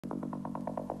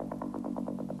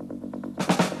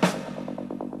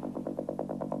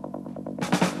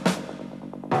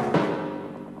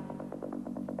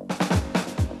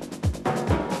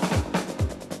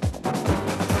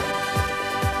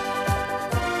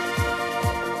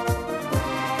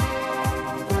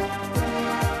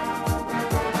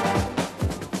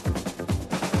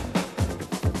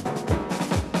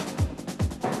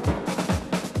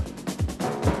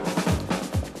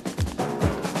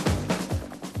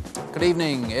Good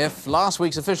evening. If last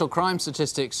week's official crime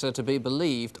statistics are to be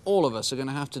believed, all of us are going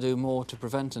to have to do more to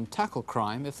prevent and tackle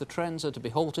crime if the trends are to be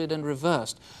halted and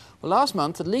reversed. Well, last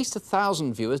month, at least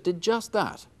 1,000 viewers did just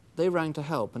that. They rang to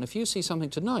help, and if you see something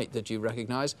tonight that you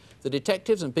recognise, the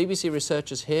detectives and BBC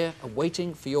researchers here are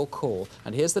waiting for your call.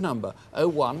 And here's the number,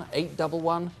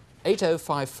 01811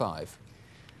 8055.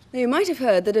 Now, you might have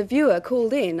heard that a viewer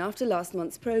called in after last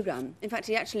month's programme. In fact,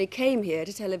 he actually came here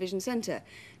to Television Centre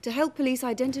to help police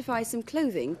identify some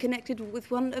clothing connected with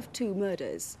one of two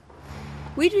murders.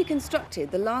 We'd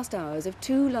reconstructed the last hours of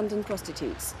two London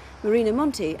prostitutes, Marina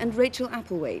Monti and Rachel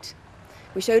Applewhite.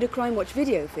 We showed a Crimewatch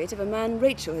video fit of a man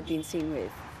Rachel had been seen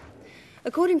with.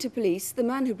 According to police, the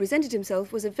man who presented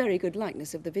himself was a very good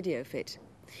likeness of the video fit.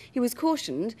 He was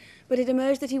cautioned, but it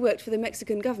emerged that he worked for the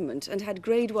Mexican government and had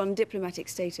Grade 1 diplomatic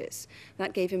status.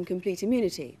 That gave him complete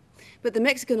immunity. But the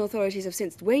Mexican authorities have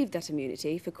since waived that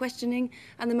immunity for questioning,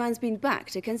 and the man's been back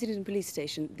to Kensington Police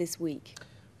Station this week.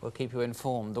 We'll keep you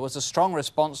informed. There was a strong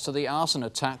response to the arson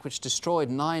attack which destroyed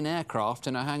 9 aircraft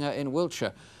in a hangar in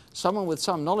Wiltshire. Someone with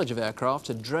some knowledge of aircraft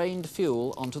had drained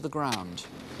fuel onto the ground.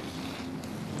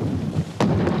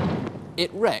 It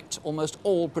wrecked almost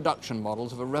all production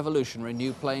models of a revolutionary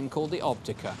new plane called the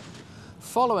Optica.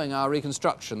 Following our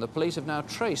reconstruction, the police have now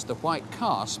traced the white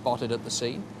car spotted at the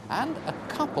scene and a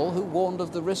couple who warned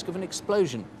of the risk of an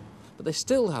explosion. But they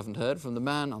still haven't heard from the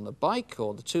man on the bike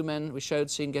or the 2 men we showed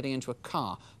seen getting into a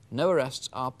car. No arrests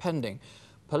are pending.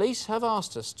 Police have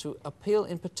asked us to appeal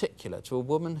in particular to a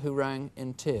woman who rang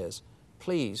in tears.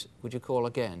 Please, would you call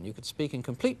again? You could speak in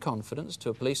complete confidence to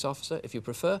a police officer, if you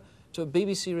prefer, to a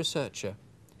BBC researcher.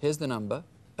 Here's the number,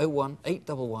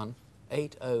 01811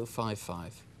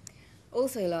 8055.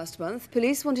 Also last month,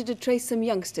 police wanted to trace some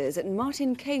youngsters at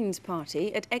Martin Kane's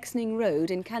party at Exning Road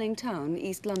in Canning Town,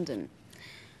 East London.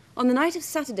 On the night of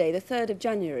Saturday, the 3rd of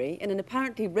January, in an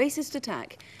apparently racist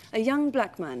attack, a young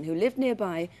black man who lived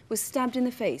nearby was stabbed in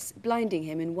the face, blinding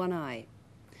him in one eye.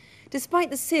 Despite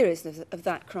the seriousness of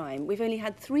that crime, we've only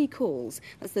had 3 calls.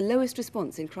 That's the lowest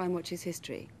response in Crimewatch's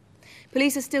history.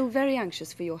 Police are still very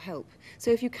anxious for your help,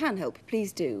 so if you can help,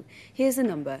 please do. Here's the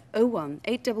number,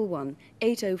 01811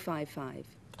 8055.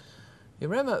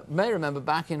 You may remember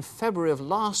back in February of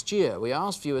last year, we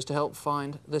asked viewers to help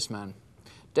find this man.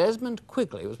 Desmond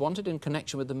Quigley was wanted in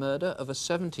connection with the murder of a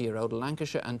 70-year-old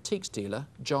Lancashire antiques dealer,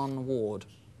 John Ward.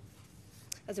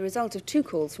 As a result of 2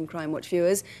 calls from Crimewatch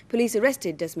viewers, police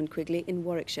arrested Desmond Quigley in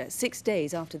Warwickshire 6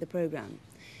 days after the programme.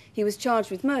 He was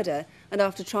charged with murder, and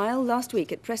after trial last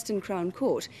week at Preston Crown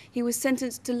Court, he was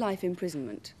sentenced to life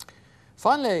imprisonment.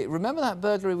 Finally, remember that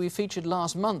burglary we featured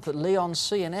last month at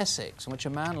Leigh-on-Sea in Essex, in which a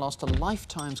man lost a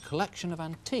lifetime's collection of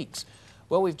antiques?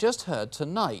 Well, we've just heard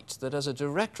tonight that as a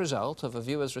direct result of a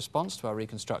viewer's response to our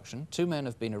reconstruction, 2 men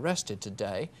have been arrested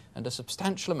today, and a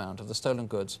substantial amount of the stolen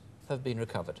goods have been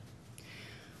recovered.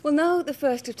 Well, now the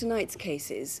first of tonight's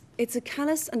cases. It's a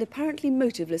callous and apparently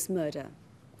motiveless murder.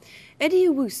 Eddie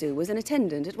Owusu was an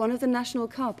attendant at one of the national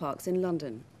car parks in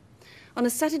London. On a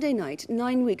Saturday night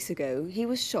 9 weeks ago, he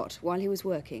was shot while he was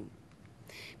working.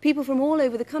 People from all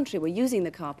over the country were using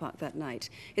the car park that night.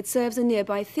 It serves a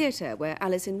nearby theatre where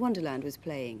Alice in Wonderland was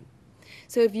playing.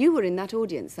 So if you were in that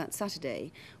audience that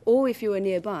Saturday, or if you were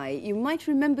nearby, you might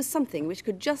remember something which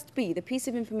could just be the piece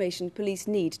of information police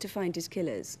need to find his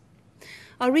killers.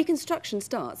 Our reconstruction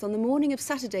starts on the morning of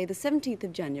Saturday the 17th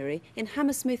of January in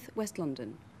Hammersmith, West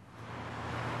London.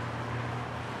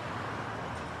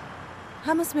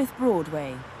 Hammersmith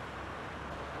Broadway.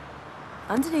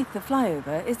 Underneath the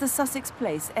flyover is the Sussex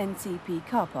Place NCP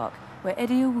car park, where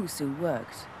Eddie Owusu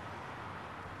worked.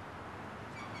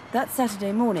 That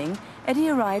Saturday morning, Eddie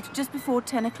arrived just before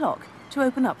 10 o'clock to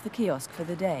open up the kiosk for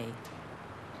the day.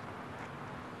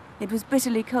 It was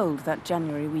bitterly cold that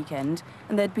January weekend,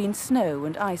 and there'd been snow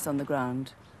and ice on the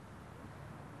ground.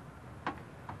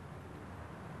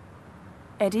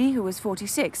 Eddie, who was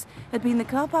 46, had been the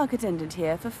car park attendant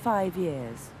here for 5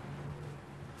 years.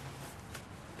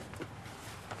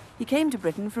 He came to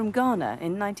Britain from Ghana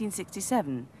in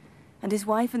 1967, and his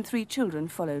wife and 3 children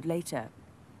followed later.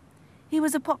 He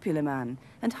was a popular man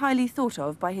and highly thought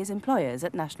of by his employers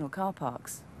at national car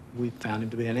parks. We found him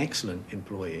to be an excellent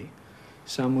employee,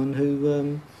 someone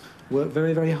who worked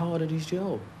very, very hard at his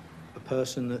job. A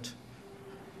person that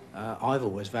I've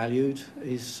always valued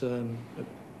is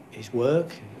his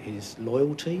work, his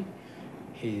loyalty,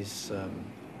 his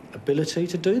ability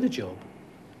to do the job.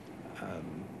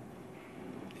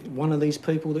 One of these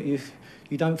people that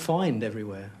you don't find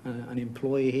everywhere, an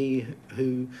employee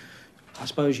who I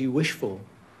suppose you wish for.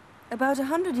 About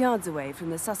 100 yards away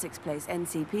from the Sussex Place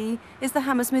NCP is the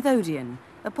Hammersmith Odeon,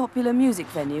 a popular music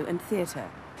venue and theatre.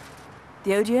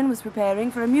 The Odeon was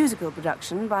preparing for a musical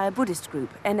production by a Buddhist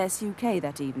group, NSUK,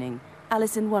 that evening,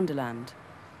 Alice in Wonderland.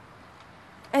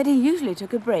 Eddie usually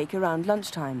took a break around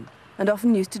lunchtime and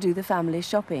often used to do the family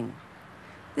shopping.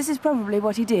 This is probably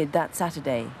what he did that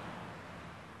Saturday.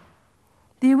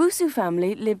 The Owusu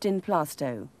family lived in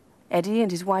Plaistow. Eddie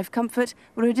and his wife Comfort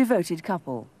were a devoted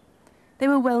couple. They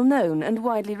were well known and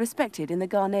widely respected in the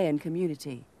Ghanaian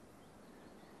community.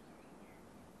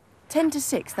 10 to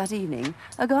 6 that evening,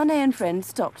 a Ghanaian friend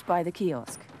stopped by the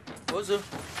kiosk.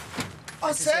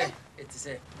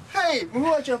 Hey,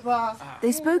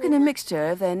 They spoke in a mixture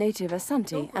of their native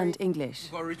Asante and English.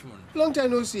 long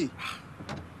time no see.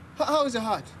 How is the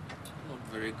heart? Not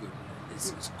very good.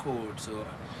 It's cold, so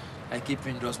I keep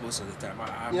indoors most of the time.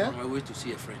 I'm Yeah? on my way to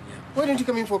see a friend, yeah. Why don't you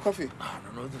come in for coffee?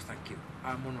 No, thank you.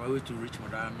 I'm on my way to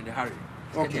Richmond. I'm in a hurry.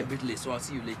 Okay. Getting a bit late, so I'll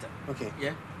see you later. Okay.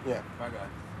 Yeah? Yeah. Bye-bye.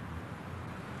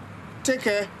 Take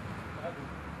care.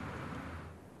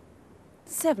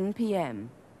 7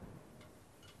 p.m.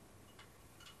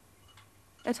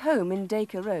 At home in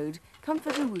Dacre Road,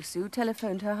 Comfort Owusu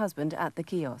telephoned her husband at the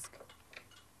kiosk.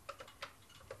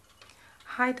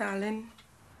 Hi, darling.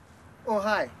 Oh,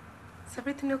 hi. Is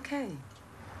everything okay?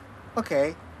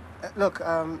 Okay. Look,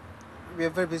 we are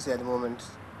very busy at the moment.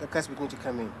 The cats would need to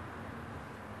come in.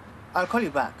 I'll call you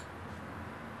back.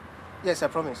 Yes, I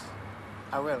promise.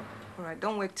 I will. All right,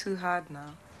 don't work too hard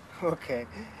now. Okay.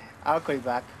 I'll call you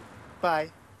back.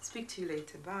 Bye. Speak to you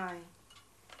later. Bye.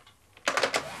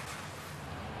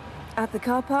 At the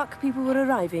car park, people were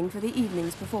arriving for the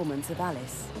evening's performance of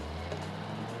Alice.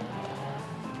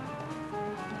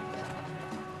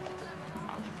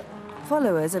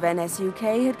 Followers of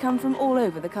NSUK had come from all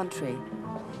over the country.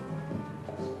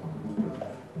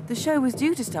 The show was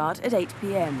due to start at 8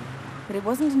 p.m, but it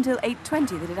wasn't until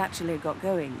 8:20 that it actually got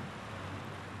going.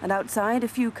 And outside, a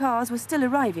few cars were still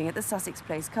arriving at the Sussex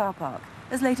Place car park,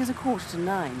 as late as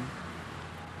 9:15.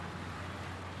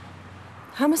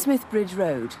 Hammersmith Bridge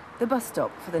Road, the bus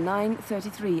stop for the 9,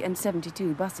 33 and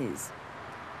 72 buses.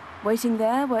 Waiting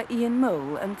there were Ian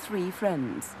Mole and 3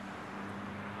 friends.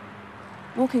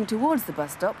 Walking towards the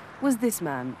bus stop was this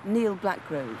man, Neil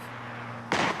Blackgrove.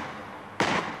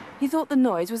 He thought the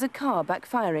noise was a car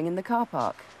backfiring in the car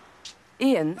park.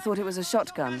 Ian thought it was a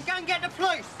shotgun. Go and get the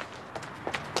police!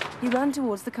 He ran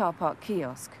towards the car park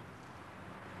kiosk.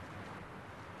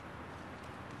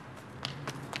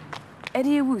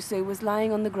 Eddie Owusu was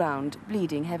lying on the ground,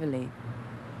 bleeding heavily.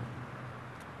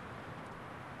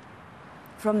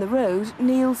 From the road,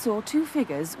 Neil saw 2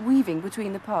 figures weaving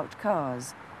between the parked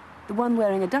cars. The one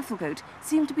wearing a duffel coat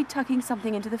seemed to be tucking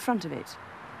something into the front of it.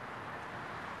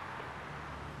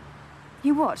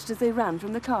 He watched as they ran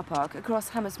from the car park across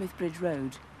Hammersmith Bridge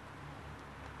Road.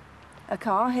 A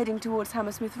car heading towards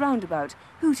Hammersmith roundabout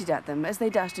hooted at them as they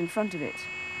dashed in front of it.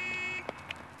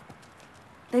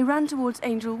 They ran towards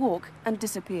Angel Walk and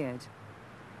disappeared.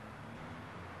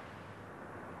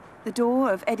 The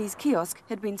door of Eddie's kiosk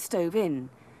had been stove in,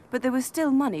 but there was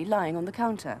still money lying on the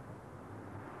counter.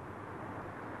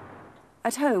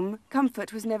 At home,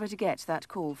 Comfort was never to get that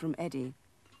call from Eddie.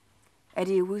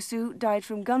 Eddie Owusu died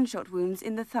from gunshot wounds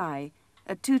in the thigh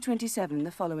at 2:27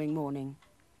 the following morning.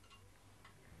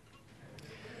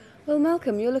 Well,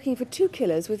 Malcolm, you're looking for 2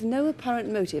 killers with no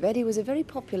apparent motive. Eddie was a very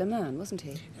popular man, wasn't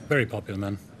he? Very popular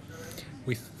man.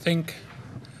 We think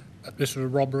that this was a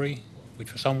robbery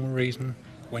which for some reason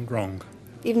went wrong.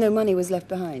 Even though money was left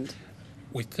behind.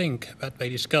 We think that they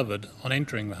discovered on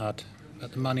entering the hut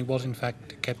that the money was in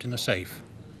fact kept in a safe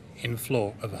in the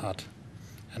floor of the hut,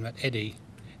 and that Eddie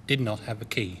did not have a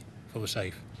key for the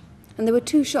safe. And there were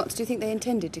 2 shots. Do you think they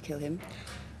intended to kill him?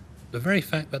 The very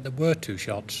fact that there were 2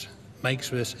 shots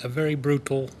makes this a very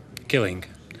brutal killing.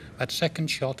 That second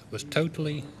shot was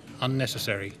totally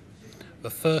unnecessary.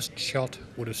 The first shot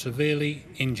would have severely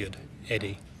injured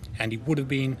Eddie, and he would have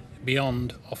been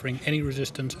beyond offering any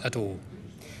resistance at all.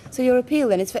 So your appeal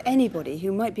then is for anybody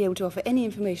who might be able to offer any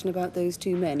information about those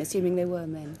 2 men, assuming they were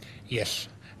men? Yes,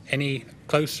 any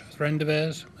close friend of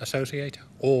theirs, associate,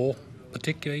 or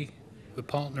particularly the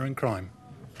partner in crime,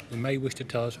 who may wish to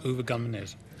tell us who the gunman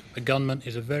is. The gunman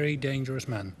is a very dangerous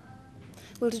man.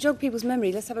 Well, to jog people's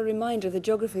memory, let's have a reminder of the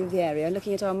geography of the area,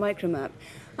 looking at our micromap.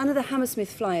 Under the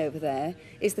Hammersmith flyover there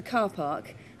is the car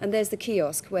park, and there's the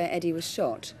kiosk where Eddie was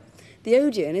shot. The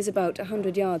Odeon is about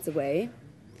 100 yards away,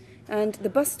 and the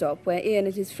bus stop where Ian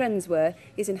and his friends were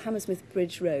is in Hammersmith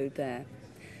Bridge Road there.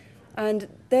 And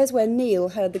there's where Neil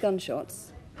heard the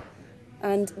gunshots,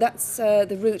 and that's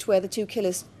the route where the 2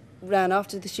 killers ran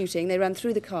after the shooting. They ran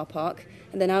through the car park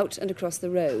and then out and across the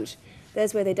road.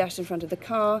 There's where they dashed in front of the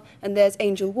car, and there's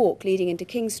Angel Walk leading into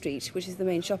King Street, which is the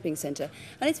main shopping centre.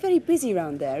 And it's very busy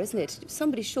round there, isn't it?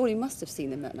 Somebody surely must have seen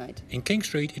them that night. In King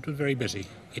Street, it was very busy.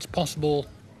 It's possible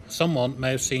someone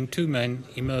may have seen two men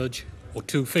emerge, or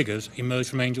two figures emerge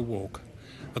from Angel Walk.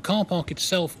 The car park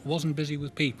itself wasn't busy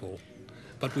with people,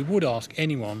 but we would ask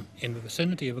anyone in the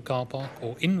vicinity of a car park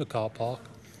or in the car park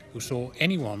who saw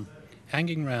anyone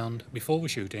hanging round before the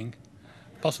shooting,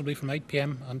 possibly from 8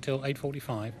 p.m. until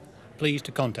 8:45, please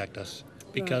to contact us,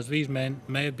 because these men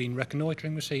may have been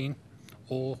reconnoitring the scene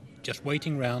or just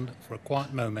waiting round for a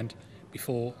quiet moment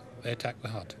before they attack the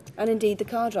hut. And indeed, the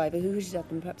car driver who hooted up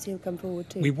them, perhaps he'll come forward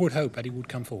too. We would hope that he would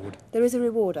come forward. There is a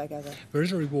reward, I gather. There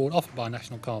is a reward offered by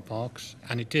National Car Parks,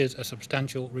 and it is a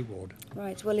substantial reward.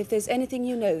 Right, well, if there's anything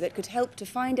you know that could help to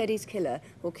find Eddie's killer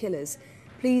or killers,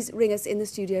 please ring us in the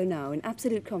studio now in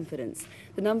absolute confidence.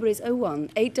 The number is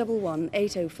 01 811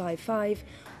 8055,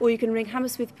 or you can ring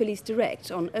Hammersmith Police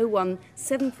direct on 01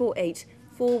 748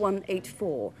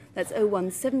 4184. That's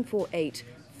 01 748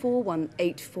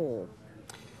 4184.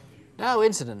 Now,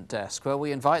 Incident Desk, where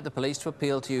we invite the police to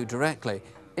appeal to you directly.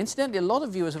 Incidentally, a lot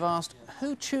of viewers have asked,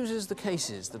 who chooses the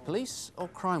cases, the police or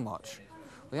Crimewatch?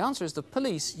 The answer is the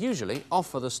police usually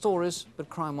offer the stories, but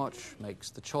Crimewatch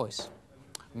makes the choice.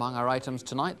 Among our items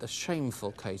tonight, the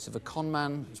shameful case of a con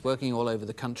man who's working all over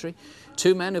the country,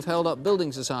 two men who've held up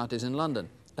building societies in London,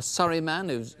 a Surrey man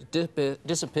who's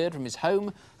disappeared from his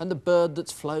home, and the bird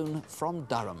that's flown from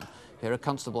Durham. Here are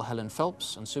Constable Helen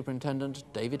Phelps and Superintendent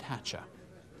David Hatcher.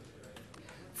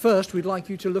 First, we'd like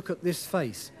you to look at this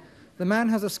face. The man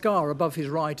has a scar above his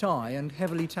right eye and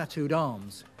heavily tattooed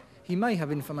arms. He may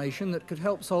have information that could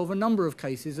help solve a number of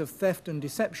cases of theft and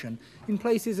deception in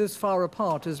places as far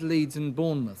apart as Leeds and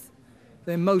Bournemouth.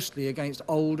 They're mostly against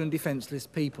old and defenceless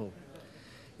people.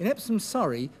 In Epsom,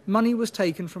 Surrey, money was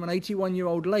taken from an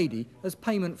 81-year-old lady as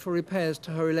payment for repairs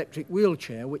to her electric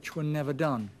wheelchair, which were never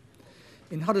done.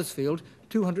 In Huddersfield,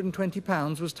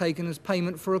 £220 was taken as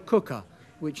payment for a cooker,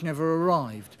 which never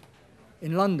arrived.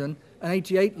 In London, an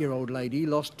 88-year-old lady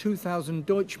lost 2,000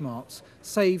 Deutschmarks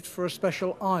saved for a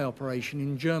special eye operation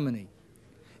in Germany.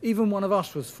 Even one of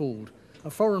us was fooled. A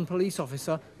foreign police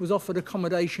officer was offered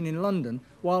accommodation in London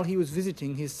while he was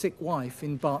visiting his sick wife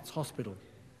in Bart's Hospital.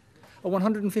 A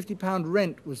 £150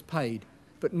 rent was paid,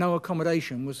 but no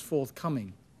accommodation was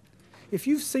forthcoming. If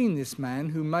you've seen this man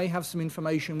who may have some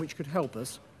information which could help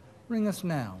us, ring us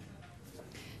now.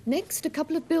 Next, a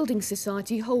couple of building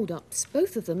society hold-ups,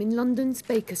 both of them in London's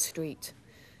Baker Street.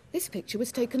 This picture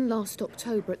was taken last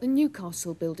October at the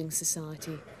Newcastle Building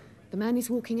Society. The man is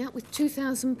walking out with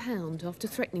 £2,000 after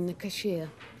threatening the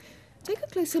cashier. Take a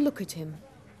closer look at him.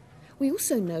 We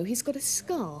also know he's got a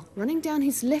scar running down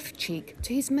his left cheek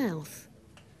to his mouth.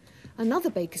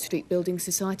 Another Baker Street Building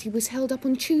Society was held up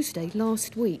on Tuesday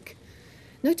last week.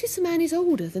 Notice the man is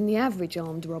older than the average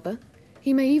armed robber.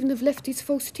 He may even have left his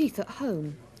false teeth at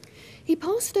home. He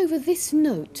passed over this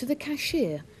note to the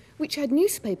cashier, which had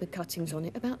newspaper cuttings on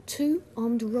it about 2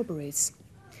 armed robberies.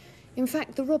 In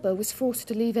fact, the robber was forced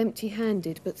to leave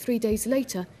empty-handed, but 3 days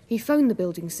later he phoned the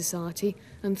building society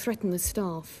and threatened the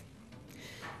staff.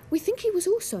 We think he was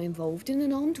also involved in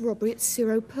an armed robbery at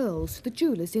Ciro Pearls, the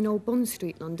jewellers in Old Bond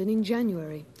Street, London, in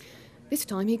January. This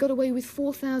time he got away with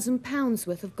 £4,000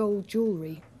 worth of gold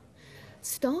jewellery.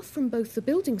 Staff from both the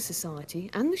building society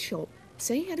and the shop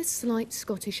say he had a slight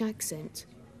Scottish accent.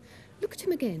 Look at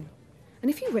him again, and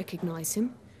if you recognise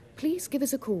him, please give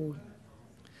us a call.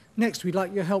 Next, we'd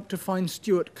like your help to find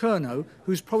Stuart Curnow,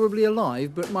 who's probably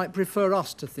alive but might prefer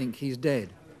us to think he's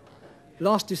dead.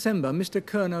 Last December, Mr.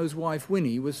 Curnow's wife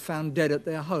Winnie was found dead at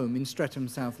their home in Streatham,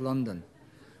 South London.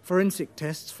 Forensic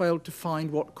tests failed to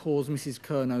find what caused Mrs.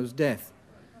 Curnow's death.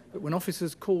 But when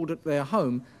officers called at their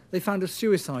home, they found a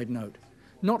suicide note,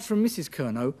 not from Mrs.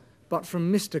 Curnow, but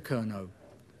from Mr. Curnow.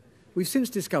 We've since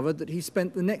discovered that he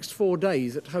spent the next 4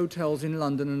 days at hotels in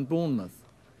London and Bournemouth.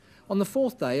 On the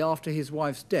 4th day after his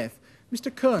wife's death, Mr.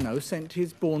 Curnow sent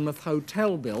his Bournemouth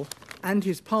hotel bill and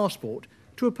his passport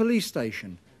to a police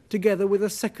station, together with a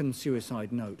second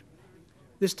suicide note.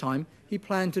 This time, he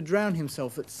planned to drown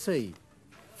himself at sea.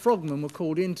 Frogmen were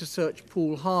called in to search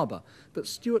Poole Harbour, but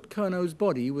Stuart Curnow's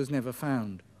body was never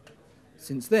found.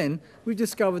 Since then, we've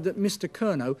discovered that Mr.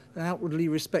 Curnow, an outwardly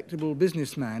respectable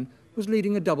businessman, was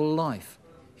leading a double life.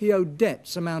 He owed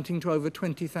debts amounting to over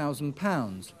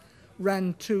 £20,000,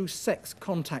 ran 2 sex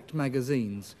contact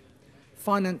magazines,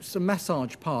 financed a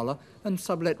massage parlour and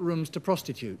sublet rooms to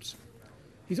prostitutes.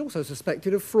 He's also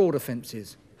suspected of fraud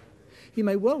offences. He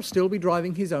may well still be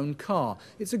driving his own car.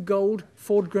 It's a gold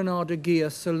Ford Granada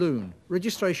Ghia Saloon,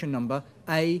 registration number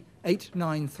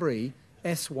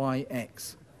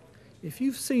A893SYX. If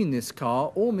you've seen this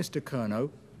car or Mr.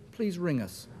 Curnow, please ring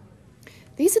us.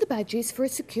 These are the badges for a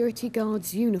security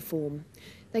guard's uniform.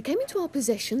 They came into our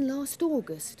possession last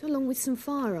August, along with some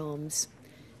firearms.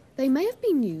 They may have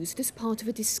been used as part of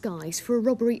a disguise for a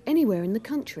robbery anywhere in the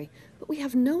country, but we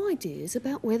have no ideas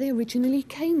about where they originally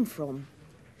came from.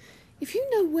 If you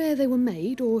know where they were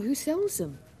made or who sells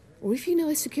them, or if you know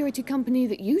a security company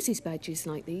that uses badges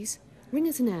like these, ring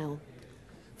us now.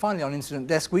 Finally, on Incident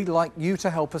Desk, we'd like you to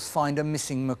help us find a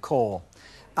missing macaw.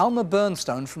 Alma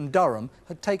Burnstone from Durham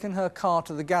had taken her car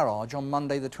to the garage on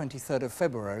Monday the 23rd of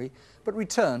February, but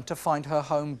returned to find her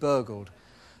home burgled.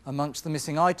 Amongst the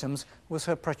missing items was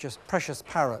her precious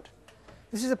parrot.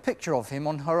 This is a picture of him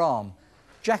on her arm.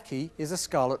 Jackie is a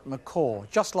scarlet macaw,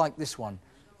 just like this one,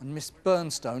 and Miss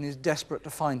Burnstone is desperate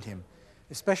to find him,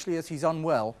 especially as he's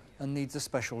unwell and needs a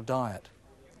special diet.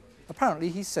 Apparently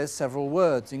he says several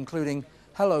words, including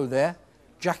 "Hello there,"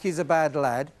 "Jackie's a bad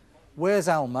lad," "Where's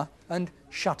Alma?" and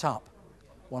 "Shut up."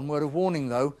 One word of warning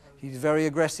though, he's very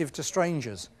aggressive to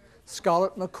strangers.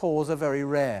 Scarlet macaws are very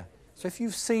rare, so if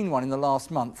you've seen one in the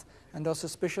last month and are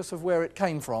suspicious of where it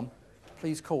came from,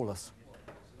 please call us.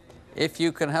 If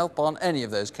you can help on any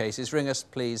of those cases, ring us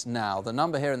please now. The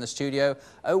number here in the studio,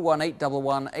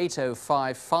 01811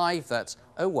 8055, that's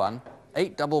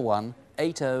 01811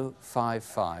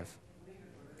 8055.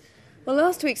 Well,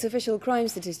 last week's official crime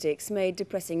statistics made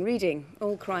depressing reading,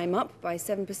 all crime up by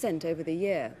 7% over the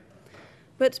year.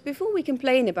 But before we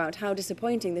complain about how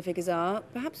disappointing the figures are,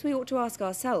 perhaps we ought to ask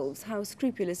ourselves how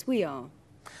scrupulous we are.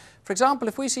 For example,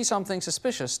 if we see something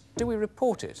suspicious, do we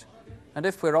report it? And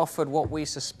if we're offered what we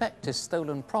suspect is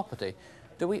stolen property,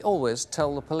 do we always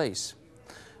tell the police?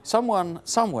 Someone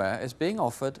somewhere is being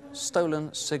offered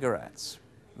stolen cigarettes.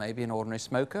 Maybe an ordinary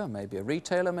smoker, maybe a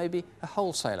retailer, maybe a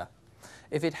wholesaler.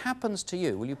 If it happens to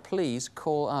you, will you please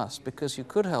call us, because you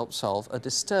could help solve a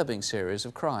disturbing series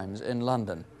of crimes in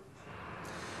London.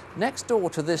 Next door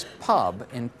to this pub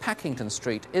in Packington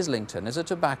Street, Islington, is a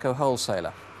tobacco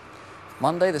wholesaler.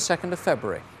 Monday the 2nd of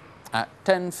February. At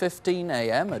 10:15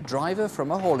 a.m, a driver from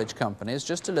a haulage company has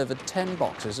just delivered 10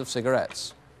 boxes of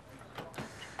cigarettes.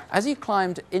 As he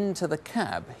climbed into the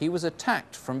cab, he was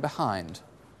attacked from behind.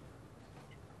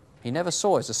 He never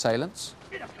saw his assailants.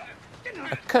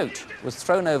 A coat was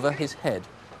thrown over his head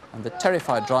and the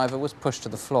terrified driver was pushed to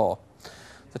the floor.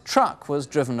 The truck was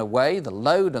driven away, the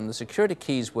load and the security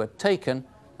keys were taken,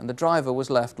 and the driver was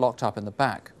left locked up in the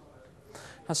back.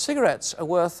 Now, cigarettes are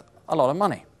worth a lot of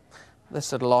money.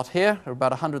 Listed a lot here, there are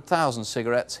about 100,000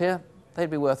 cigarettes here. They'd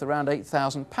be worth around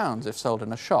 £8,000 if sold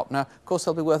in a shop. Now, of course,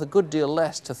 they'll be worth a good deal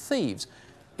less to thieves.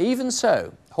 Even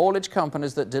so, haulage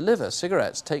companies that deliver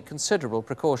cigarettes take considerable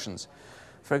precautions.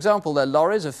 For example, their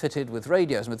lorries are fitted with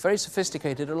radios and with very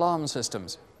sophisticated alarm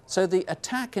systems. So the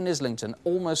attack in Islington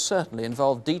almost certainly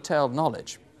involved detailed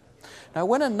knowledge. Now,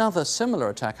 when another similar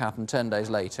attack happened 10 days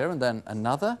later, and then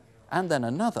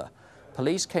another,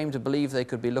 police came to believe they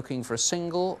could be looking for a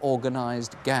single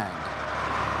organised gang.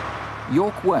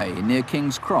 York Way, near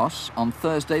King's Cross, on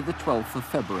Thursday the 12th of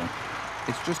February.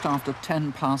 It's just after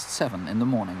 7:10 in the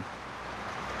morning.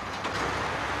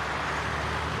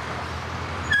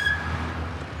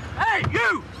 Hey,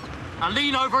 you! Now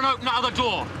lean over and open that other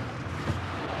door.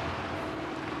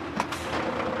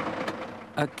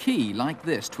 A key like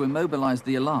this to immobilise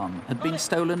the alarm had been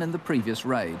stolen in the previous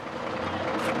raid.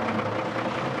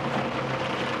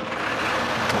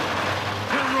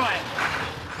 Turn right.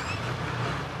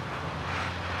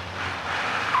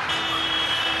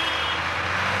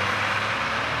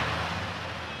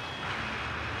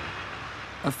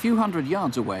 A few hundred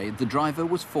yards away, the driver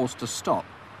was forced to stop.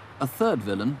 A third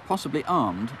villain, possibly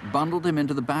armed, bundled him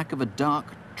into the back of a dark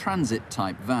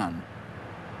transit-type van.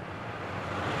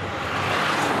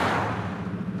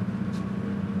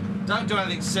 Don't do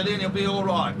anything silly and you'll be all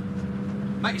right.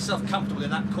 Make yourself comfortable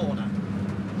in that corner.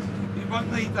 You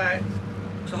won't need that,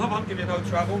 so I won't give you no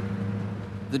trouble.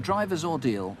 The driver's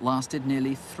ordeal lasted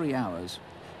nearly 3 hours.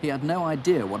 He had no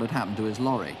idea what had happened to his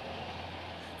lorry.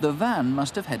 The van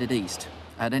must have headed east.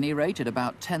 At any rate, at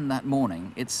about 10 that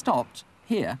morning, it stopped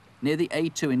here, near the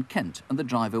A2 in Kent, and the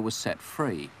driver was set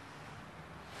free.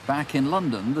 Back in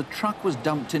London, the truck was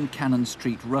dumped in Cannon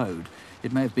Street Road.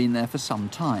 It may have been there for some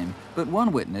time, but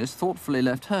one witness thoughtfully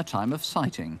left her time of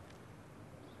sighting.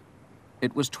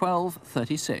 It was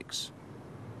 12:36.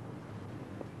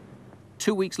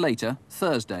 2 weeks later,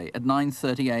 Thursday at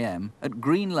 9:30 a.m, at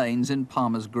Green Lanes in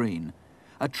Palmer's Green,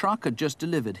 a truck had just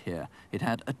delivered here. It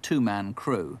had a two-man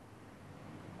crew.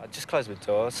 I just closed my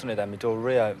door. Suddenly then my door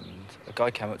reopened. A guy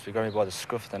came up to me, grabbed me by the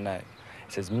scruff of the neck.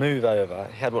 He says, "Move over."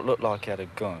 He had what looked like he had a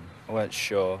gun. I weren't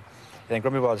sure. He then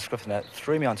grabbed me by the scruff of the neck,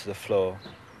 threw me onto the floor,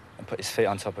 and put his feet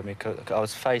on top of me. 'Cause I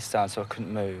was face down, so I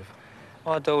couldn't move.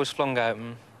 My door was flung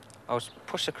open. I was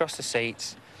pushed across the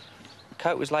seats. The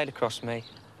coat was laid across me.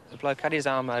 The bloke had his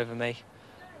arm over me.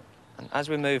 And as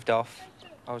we moved off,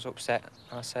 I was upset.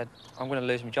 And I said, I'm going to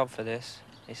lose my job for this.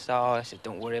 He said, oh, I said,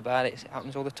 don't worry about it. It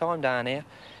happens all the time down here.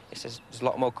 He says, there's a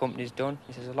lot more companies done.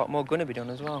 He says, a lot more going to be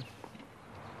done as well.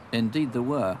 Indeed there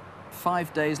were.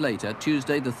 5 days later,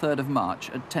 Tuesday the 3rd of March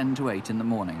at 10 to 8 in the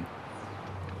morning.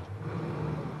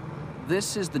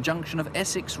 This is the junction of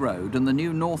Essex Road and the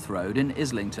new North Road in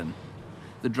Islington.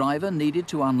 The driver needed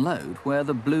to unload where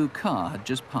the blue car had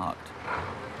just parked.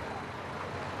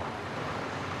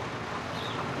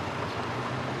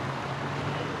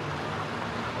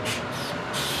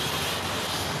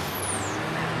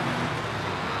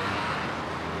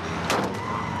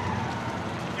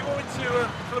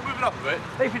 Up a bit.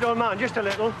 If you don't mind, just a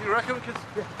little. You reckon? Because...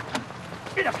 Yeah.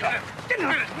 Get in the car! Get in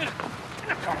the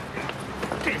car!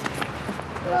 Get in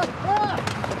the car!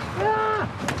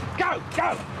 Go!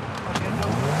 Go!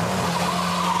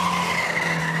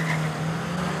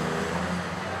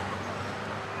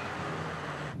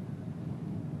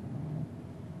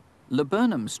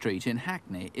 Laburnum Street in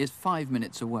Hackney is 5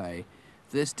 minutes away.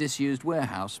 This disused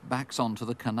warehouse backs onto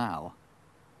the canal.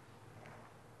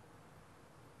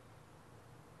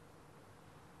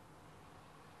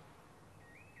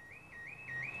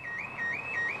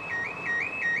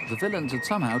 The villains had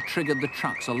somehow triggered the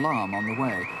truck's alarm on the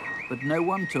way, but no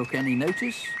one took any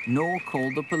notice nor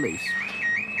called the police.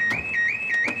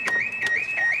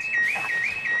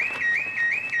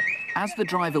 As the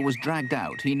driver was dragged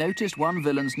out, he noticed one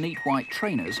villain's neat white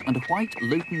trainers and a white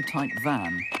Luton-type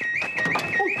van.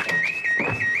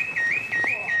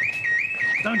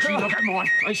 Don't you look at my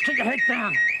face. Keep your head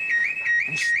down.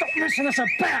 And stop messing us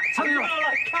about.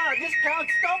 I can't. This can't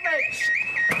stop it.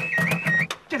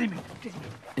 Get him in. Get him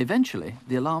in. Eventually,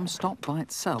 the alarm stopped by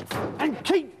itself. And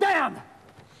keep down!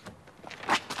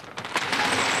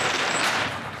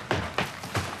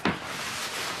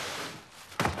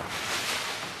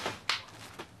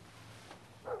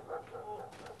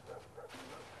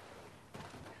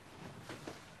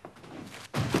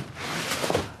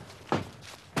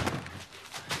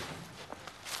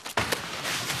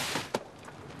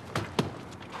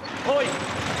 Oi!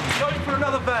 Going for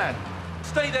another van.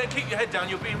 Stay there and keep your head down.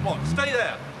 You're being watched. Stay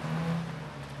there.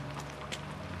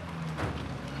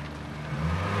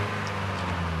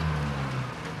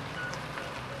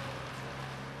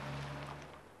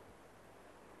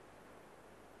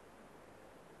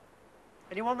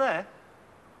 Anyone there?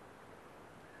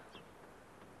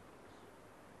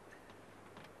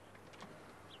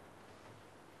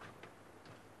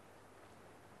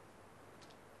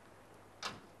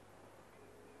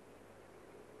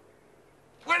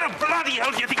 Where the bloody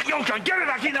hell do you think you're going? Get it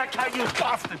back in that car, you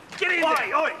bastard! Get in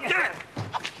there! Oi! Get it!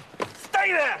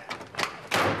 Stay there!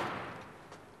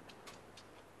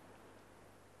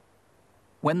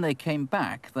 When they came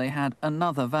back, they had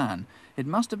another van. It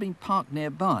must have been parked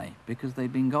nearby because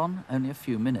they'd been gone only a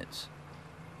few minutes.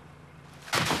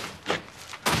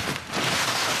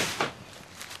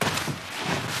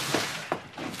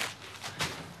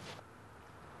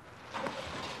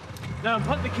 Now,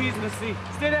 put the keys in the seat.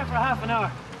 Stay there for half an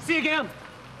hour. See you again.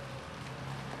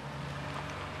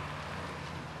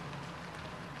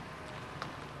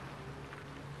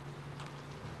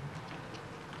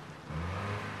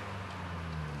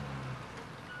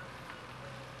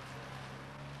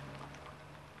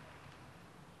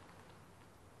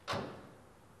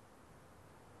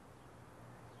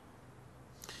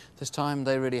 This time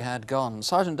they really had gone.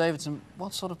 Sergeant Davidson,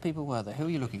 what sort of people were they? Who are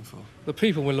you looking for? The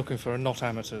people we're looking for are not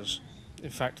amateurs. In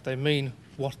fact, they mean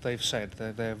what they've said.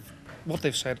 What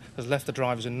they've said has left the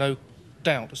drivers in no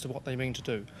doubt as to what they mean to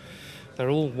do.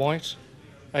 They're all white,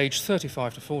 aged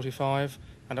 35 to 45,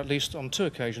 and at least on 2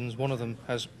 occasions, one of them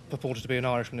has purported to be an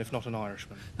Irishman, if not an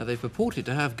Irishman. Now, they've purported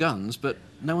to have guns, but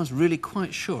no one's really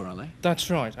quite sure, are they? That's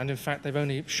right, and in fact, they've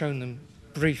only shown them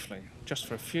briefly, just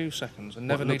for a few seconds, and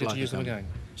never needed to use them again.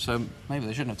 So maybe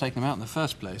they shouldn't have taken them out in the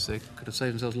first place. They could have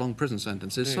saved themselves long prison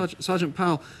sentences. Indeed. Sergeant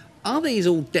Powell, are these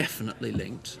all definitely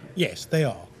linked? Yes, they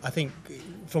are. I think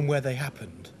from where they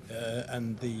happened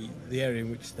and the area in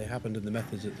which they happened and the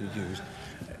methods that they used,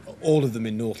 all of them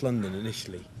in North London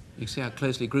initially. You see how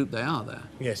closely grouped they are there?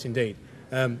 Yes, indeed.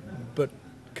 But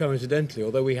coincidentally,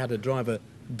 although we had a driver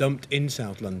dumped in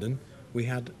South London, we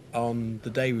had, on the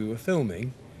day we were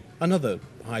filming, another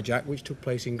hijack which took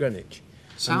place in Greenwich.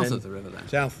 South of the river, then?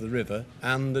 South of the river,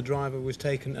 and the driver was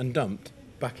taken and dumped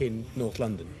back in North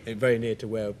London, very near to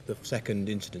where the second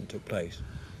incident took place.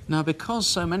 Now, because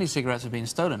so many cigarettes have been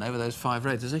stolen over those 5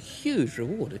 raids, there's a huge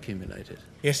reward accumulated.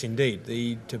 Yes, indeed.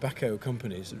 The tobacco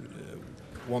companies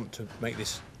want to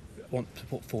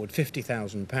put forward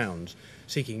 £50,000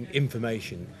 seeking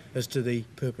information as to the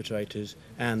perpetrators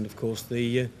and, of course,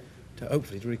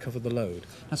 hopefully to recover the load.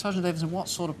 Now, Sergeant Davison, what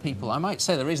sort of people? I might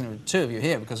say the reason there are 2 of you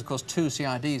here because, of course, 2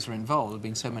 CIDs are involved. There have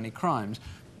been so many crimes.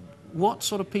 What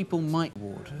sort of people might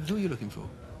reward? Who are you looking for?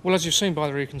 Well, as you've seen by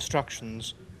the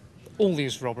reconstructions, all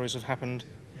these robberies have happened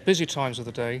busy times of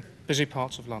the day, busy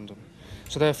parts of London.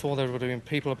 So therefore there would have been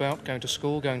people about, going to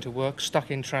school, going to work, stuck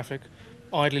in traffic,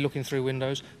 idly looking through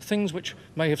windows, things which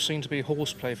may have seemed to be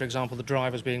horseplay, for example, the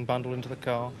drivers being bundled into the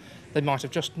car. They might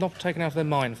have just not taken out of their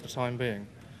mind for the time being.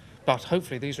 But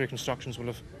hopefully these reconstructions will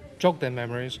have jogged their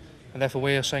memories, and therefore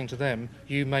we are saying to them,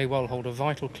 you may well hold a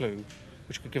vital clue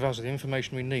which could give us the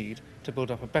information we need to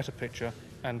build up a better picture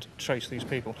and trace these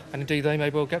people. And indeed, they may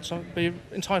well be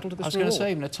entitled to this reward. I was going to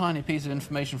say, even a tiny piece of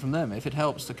information from them, if it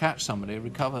helps to catch somebody,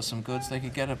 recover some goods, they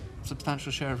could get a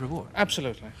substantial share of reward.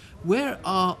 Absolutely. Where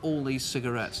are all these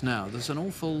cigarettes now? There's an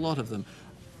awful lot of them.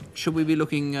 Should we be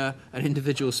looking at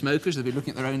individual smokers? They'll be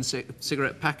looking at their own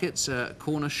cigarette packets,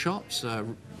 corner shops,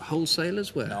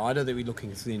 wholesalers? Where? No, I don't think we're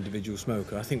looking for the individual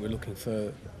smoker. I think we're looking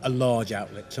for a large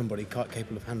outlet, somebody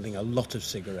capable of handling a lot of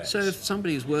cigarettes. So if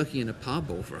somebody who's working in a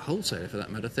pub, or for a wholesaler for that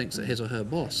matter, thinks that his or her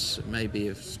boss maybe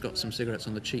has got some cigarettes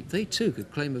on the cheap, they too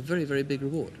could claim a very, very big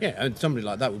reward. Yeah, and somebody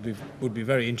like that would be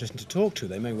very interesting to talk to.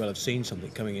 They may well have seen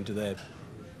something coming into their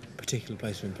particular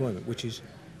place of employment, which is,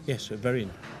 yes, very...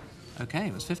 OK,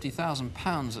 there's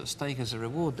 £50,000 at stake as a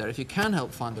reward there. If you can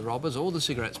help find the robbers or the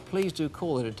cigarettes, please do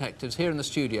call the detectives here in the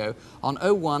studio on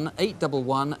 01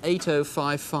 811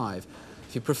 8055.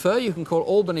 If you prefer, you can call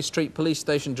Albany Street Police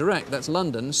Station direct. That's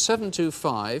London,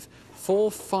 725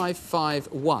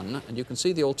 4551, and you can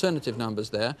see the alternative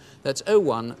numbers there. That's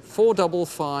 01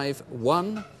 455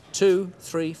 1 2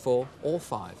 3 4 or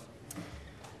 5.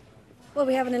 Well,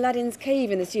 we have an Aladdin's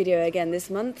Cave in the studio again this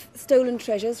month. Stolen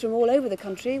treasures from all over the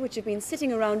country which have been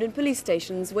sitting around in police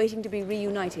stations waiting to be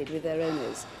reunited with their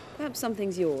owners. Perhaps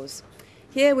something's yours.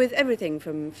 Here with everything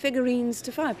from figurines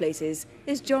to fireplaces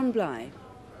is John Bly.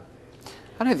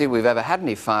 I don't think we've ever had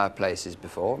any fireplaces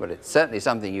before, but it's certainly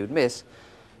something you'd miss.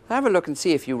 Have a look and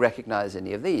see if you recognise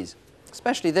any of these,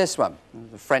 especially this one,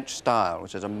 the French style,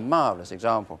 which is a marvellous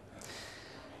example.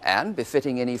 And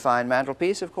befitting any fine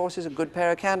mantelpiece, of course, is a good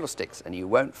pair of candlesticks, and you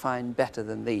won't find better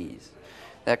than these.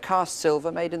 They're cast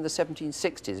silver, made in the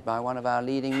 1760s by one of our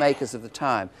leading makers of the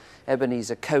time,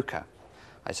 Ebenezer Coker.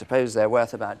 I suppose they're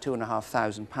worth about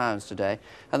 £2,500 today,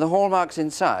 and the hallmarks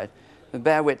inside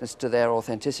bear witness to their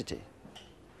authenticity.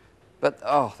 But,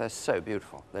 oh, they're so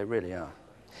beautiful, they really are.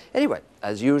 Anyway,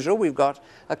 as usual, we've got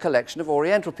a collection of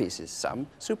oriental pieces, some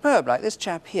superb, like this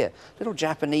chap here, little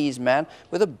Japanese man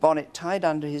with a bonnet tied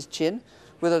under his chin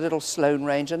with a little Sloane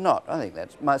Ranger knot. I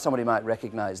think somebody might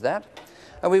recognise that.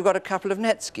 And we've got a couple of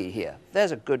Netski here.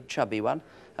 There's a good chubby one,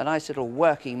 a nice little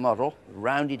working model,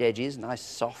 rounded edges, nice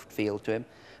soft feel to him.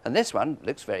 And this one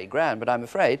looks very grand, but I'm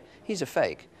afraid he's a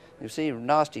fake. You see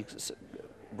nasty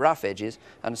rough edges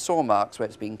and saw marks where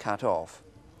it's been cut off.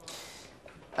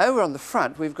 Over on the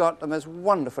front, we've got the most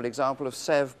wonderful example of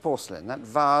Sèvres porcelain, that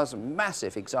vase, a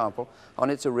massive example on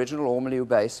its original ormolu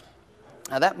base.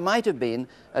 Now, that might have been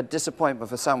a disappointment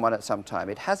for someone at some time.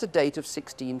 It has a date of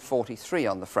 1643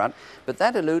 on the front, but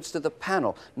that alludes to the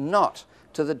panel, not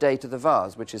to the date of the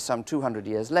vase, which is some 200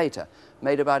 years later,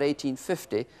 made about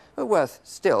 1850, but worth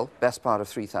still best part of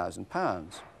 £3,000.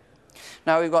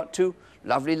 Now, we've got 2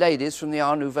 lovely ladies from the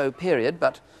Art Nouveau period,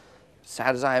 but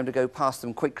sad as I am to go past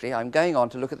them quickly, I'm going on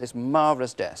to look at this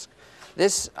marvellous desk.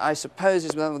 This, I suppose,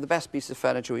 is one of the best pieces of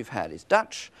furniture we've had. It's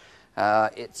Dutch.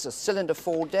 It's a cylinder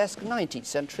fall desk, 19th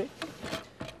century.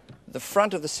 The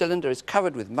front of the cylinder is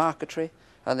covered with marquetry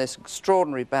and this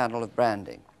extraordinary panel of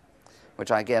branding, which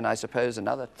again, I suppose,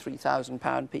 another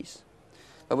 £3,000 piece.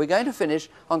 But we're going to finish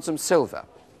on some silver.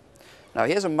 Now,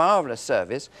 here's a marvellous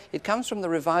service. It comes from the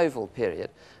revival period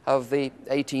of the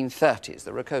 1830s,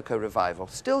 the Rococo revival,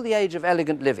 still the age of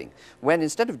elegant living, when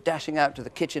instead of dashing out to the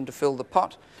kitchen to fill the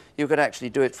pot, you could actually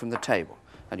do it from the table.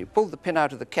 And you pulled the pin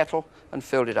out of the kettle and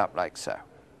filled it up like so.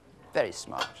 Very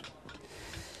smart.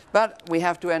 But we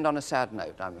have to end on a sad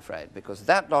note, I'm afraid, because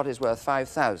that lot is worth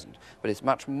 £5,000, but it's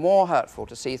much more hurtful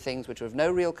to see things which are of no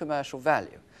real commercial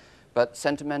value, but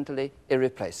sentimentally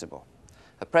irreplaceable.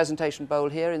 A presentation bowl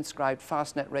here inscribed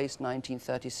Fastnet Race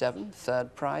 1937,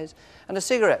 3rd prize, and a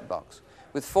cigarette box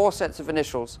with 4 sets of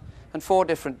initials and 4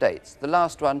 different dates. The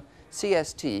last one,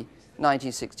 CST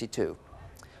 1962.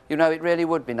 You know, it really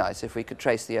would be nice if we could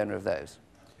trace the owner of those.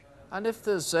 And if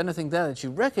there's anything there that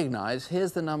you recognise,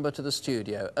 here's the number to the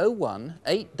studio, 01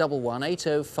 811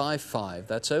 8055.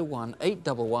 That's 01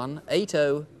 811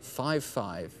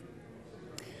 8055.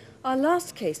 Our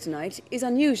last case tonight is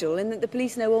unusual in that the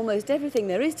police know almost everything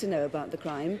there is to know about the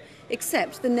crime,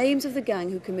 except the names of the gang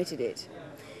who committed it.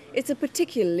 It's a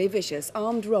particularly vicious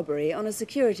armed robbery on a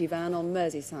security van on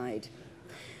Merseyside.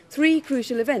 3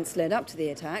 crucial events led up to the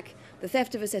attack: the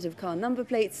theft of a set of car number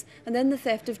plates and then the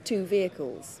theft of 2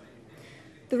 vehicles.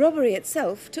 The robbery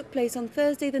itself took place on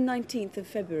Thursday the 19th of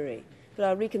February, but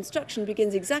our reconstruction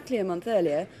begins exactly a month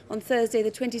earlier, on Thursday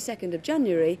the 22nd of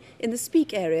January, in the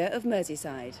Speke area of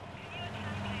Merseyside.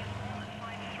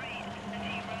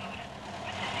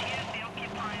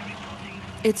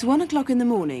 It's 1 o'clock in the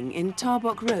morning in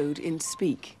Tarbock Road in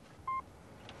Speke.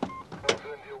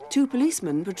 2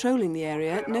 policemen patrolling the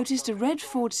area noticed a red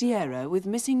Ford Sierra with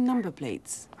missing number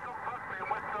plates.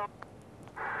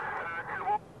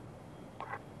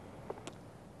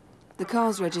 The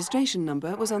car's registration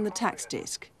number was on the tax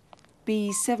disc,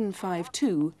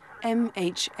 B752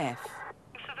 MHF.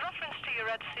 With reference to your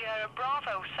red Sierra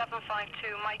Bravo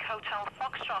 752 Mike Hotel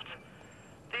Foxtrot,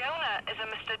 the owner is a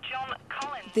Mr. John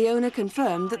Collins. The owner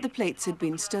confirmed that the plates had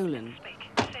been stolen.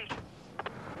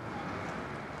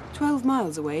 12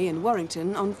 miles away in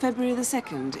Warrington on February the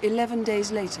 2nd, 11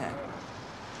 days later.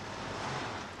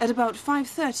 At about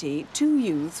 5:30, 2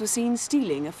 youths were seen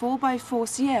stealing a 4x4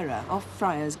 Sierra off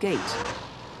Friars Gate.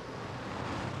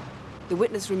 The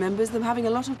witness remembers them having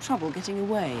a lot of trouble getting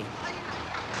away.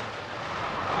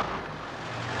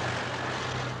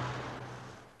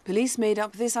 Police made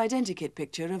up this identikit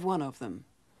picture of one of them.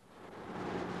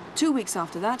 2 weeks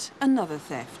after that, another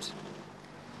theft.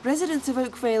 Residents of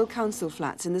Oak Vale council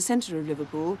flats in the centre of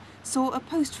Liverpool saw a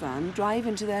post van drive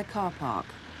into their car park.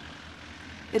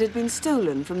 It had been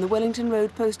stolen from the Wellington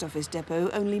Road post office depot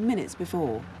only minutes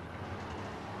before.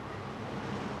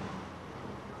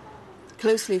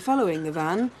 Closely following the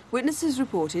van, witnesses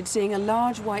reported seeing a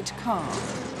large white car.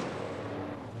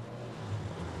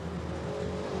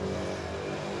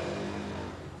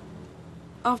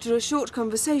 After a short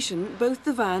conversation, both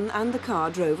the van and the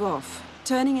car drove off,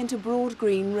 turning into Broad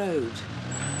Green Road.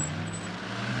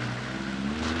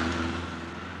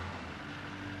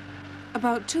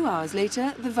 About 2 hours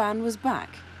later, the van was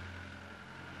back.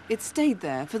 It stayed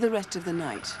there for the rest of the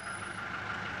night.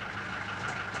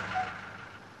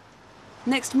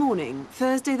 Next morning,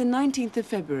 Thursday the 19th of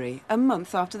February, a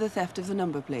month after the theft of the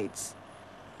number plates.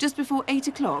 Just before 8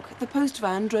 o'clock, the post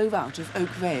van drove out of Oak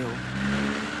Vale.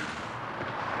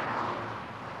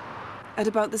 At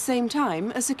about the same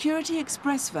time, a security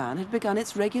express van had begun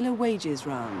its regular wages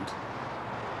round.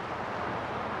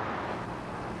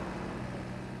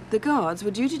 The guards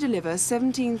were due to deliver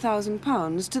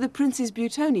 £17,000 to the Prince's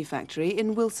Butoni factory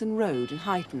in Wilson Road in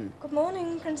Huyton. Good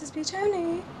morning, Princess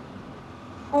Butoni.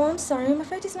 Oh, I'm sorry, I'm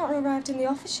afraid he's not arrived in the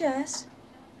office yet.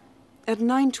 At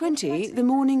 9:20, the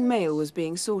morning mail was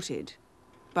being sorted.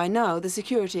 By now, the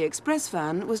security express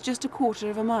van was just a quarter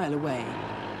of a mile away.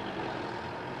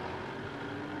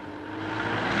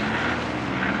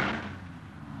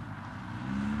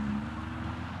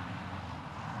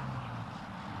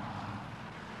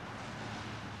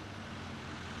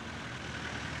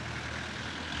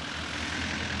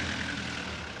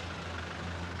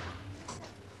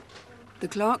 The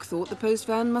clerk thought the post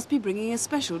van must be bringing a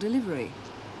special delivery.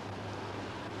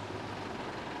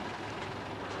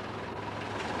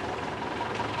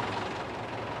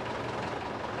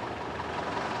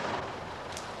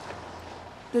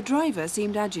 The driver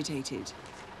seemed agitated.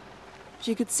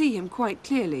 She could see him quite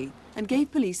clearly and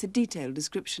gave police a detailed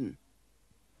description.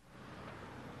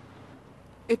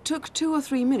 It took 2 or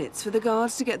 3 minutes for the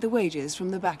guards to get the wages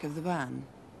from the back of the van.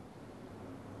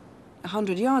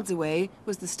 100 yards away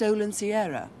was the stolen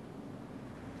Sierra.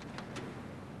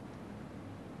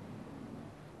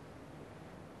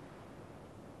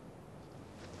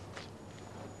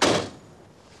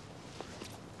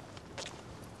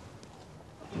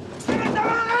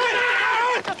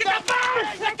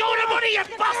 Let go of the money, you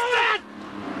bastard!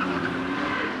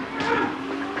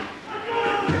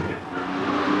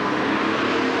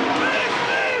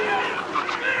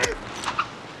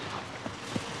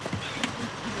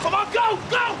 Come on, go,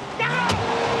 go, go!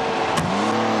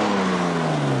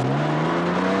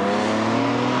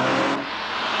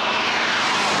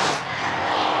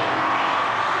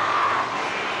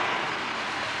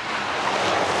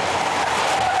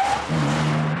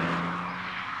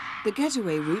 The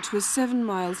getaway route was 7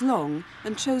 miles long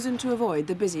and chosen to avoid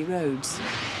the busy roads.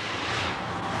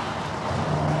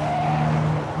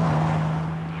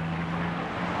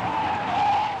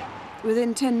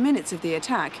 Within 10 minutes of the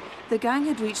attack, the gang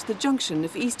had reached the junction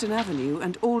of Eastern Avenue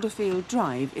and Alderfield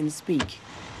Drive in Speke.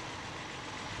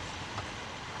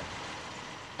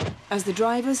 As the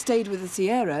driver stayed with the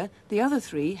Sierra, the other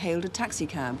three hailed a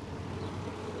taxicab.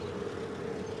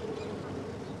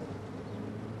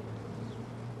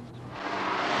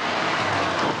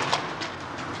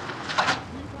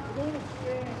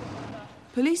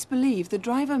 Police believe the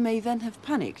driver may then have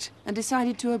panicked and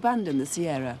decided to abandon the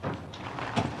Sierra.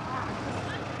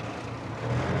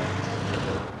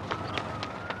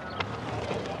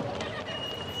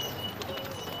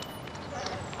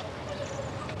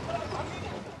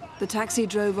 The taxi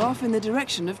drove off in the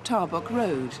direction of Tarbuck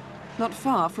Road, not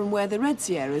far from where the Red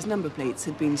Sierra's number plates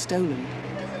had been stolen.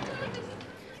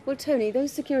 Well, Tony,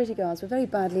 those security guards were very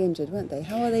badly injured, weren't they?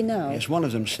 How are they now? Yes, one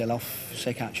of them's still off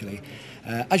sick, actually.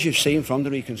 As you've seen from the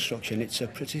reconstruction, it's a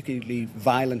particularly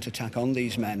violent attack on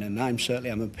these men, and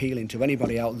I'm appealing to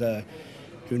anybody out there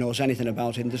who knows anything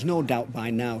about it. And there's no doubt by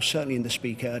now, certainly in the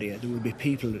Speke area, there will be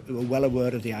people who are well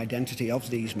aware of the identity of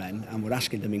these men, and we're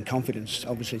asking them in confidence,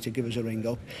 obviously, to give us a ring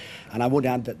up. And I would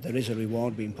add that there is a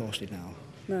reward being posted now.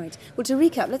 Right. Well, to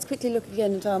recap, let's quickly look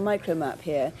again at our micro map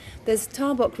here. There's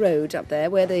Tarbuck Road up there,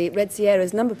 where the Red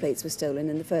Sierra's number plates were stolen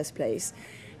in the first place.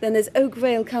 Then there's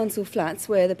Oakvale Council Flats,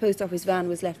 where the post office van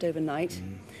was left overnight.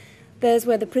 There's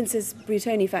where the Princess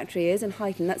Brutoni factory is in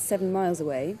Huyton, that's 7 miles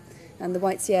away. And the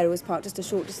White Sierra was parked just a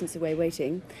short distance away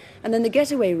waiting. And then the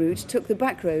getaway route took the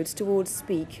back roads towards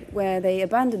Speke, where they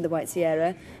abandoned the White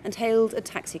Sierra and hailed a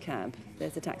taxicab.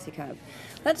 There's the taxicab.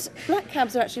 Black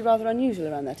cabs are actually rather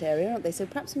unusual around that area, aren't they? So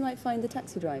perhaps we might find the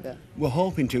taxi driver. We're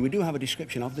hoping to. We do have a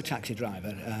description of the taxi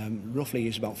driver. Roughly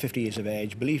he's about 50 years of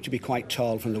age, believed to be quite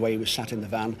tall from the way he was sat in the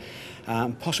van,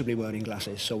 possibly wearing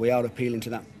glasses. So we are appealing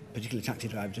to that particular taxi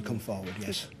driver to come forward,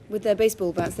 yes. With their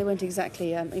baseball bats, they weren't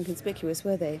exactly inconspicuous,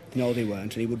 were they? No, they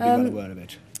weren't, and he would be well aware of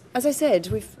it. As I said,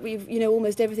 we've you know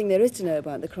almost everything there is to know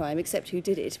about the crime, except who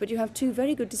did it. But you have two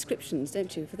very good descriptions,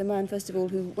 don't you, for the man first of all,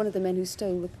 one of the men who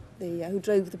stole who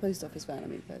drove the post office van. I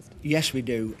mean, first. Yes, we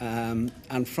do.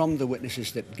 And from the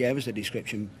witnesses that gave us the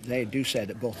description, they do say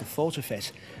that both the photo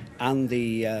fit and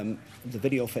the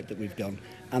video fit that we've done,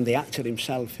 and the actor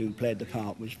himself who played the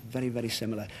part was very, very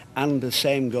similar. And the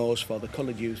same goes for the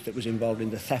coloured youth that was involved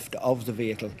in the theft of the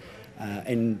vehicle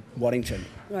in Warrington.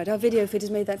 Right, our video fit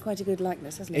has made that quite a good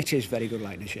likeness, hasn't it? It is very good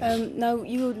likeness, yes. Now,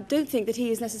 you don't think that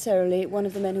he is necessarily one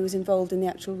of the men who was involved in the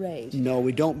actual raid? No,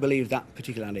 we don't believe that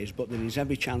particularly is, but there is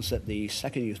every chance that the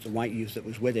second youth, the white youth that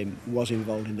was with him, was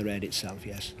involved in the raid itself,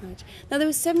 yes. Right. Now, there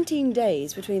was 17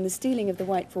 days between the stealing of the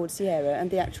white Ford Sierra and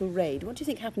the actual raid. What do you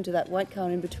think happened to that white car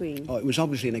in between? Oh, it was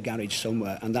obviously in a garage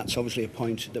somewhere, and that's obviously a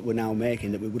point that we're now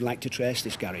making, that we would like to trace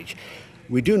this garage.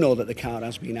 We do know that the car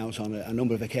has been out on a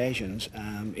number of occasions.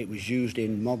 It was used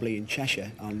in Mobley in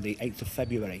Cheshire on the 8th of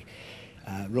February,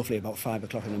 roughly about 5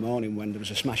 o'clock in the morning, when there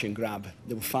was a smash and grab.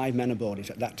 There were 5 men aboard it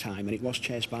at that time, and it was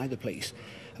chased by the police,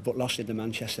 but lost in the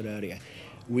Manchester area.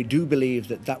 We do believe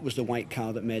that that was the white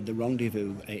car that made the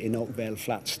rendezvous in Oakvale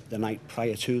Flats the night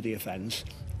prior to the offence.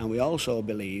 And we also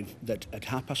believe that at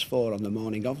 4:30 on the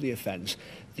morning of the offence,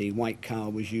 the white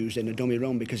car was used in a dummy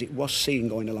run because it was seen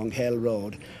going along Hale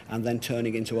Road and then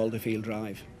turning into Alderfield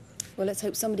Drive. Well, let's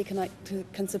hope somebody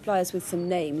can supply us with some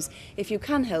names. If you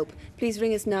can help, please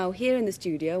ring us now here in the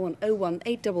studio on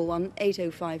 01811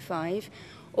 8055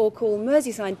 or call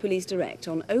Merseyside Police Direct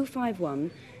on 051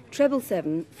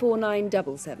 777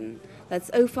 4977.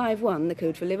 That's 051, the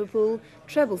code for Liverpool,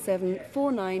 777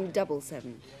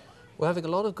 4977. We're having a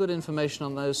lot of good information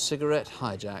on those cigarette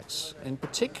hijacks. In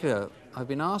particular, I've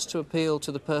been asked to appeal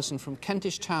to the person from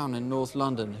Kentish Town in North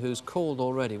London who's called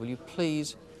already. Will you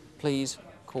please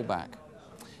call back?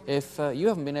 If you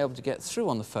haven't been able to get through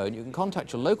on the phone, you can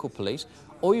contact your local police,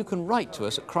 or you can write to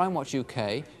us at Crimewatch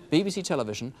UK, BBC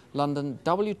Television, London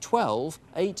W12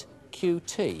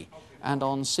 8QT. And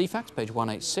on CFAX, page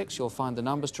 186, you'll find the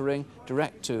numbers to ring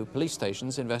direct to police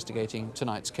stations investigating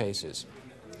tonight's cases.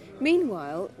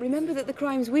 Meanwhile, remember that the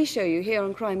crimes we show you here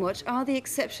on Crime Watch are the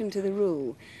exception to the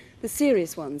rule, the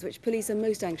serious ones which police are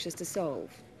most anxious to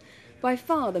solve. By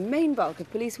far, the main bulk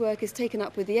of police work is taken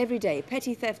up with the everyday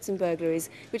petty thefts and burglaries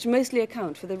which mostly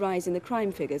account for the rise in the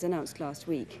crime figures announced last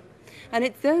week. And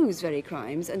it's those very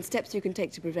crimes and steps you can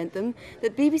take to prevent them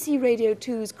that BBC Radio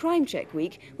 2's Crime Check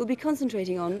Week will be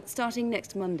concentrating on starting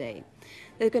next Monday.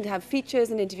 They're going to have features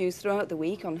and interviews throughout the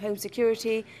week on home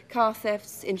security, car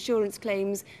thefts, insurance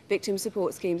claims, victim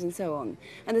support schemes and so on.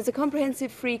 And there's a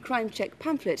comprehensive free Crime Check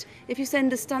pamphlet if you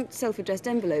send a stamped self-addressed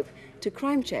envelope to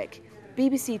Crime Check,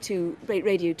 BBC 2,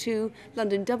 Radio 2,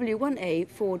 London W1A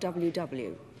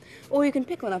 4WW. Or you can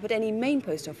pick one up at any main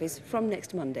post office from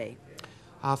next Monday.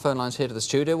 Our phone lines here to the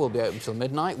studio will be open till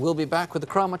midnight. We'll be back with the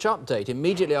Crimewatch update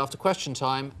immediately after question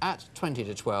time at 20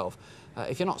 to 12.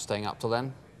 If you're not staying up till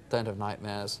then, don't have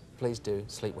nightmares. Please do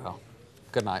sleep well.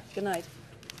 Good night. Good night.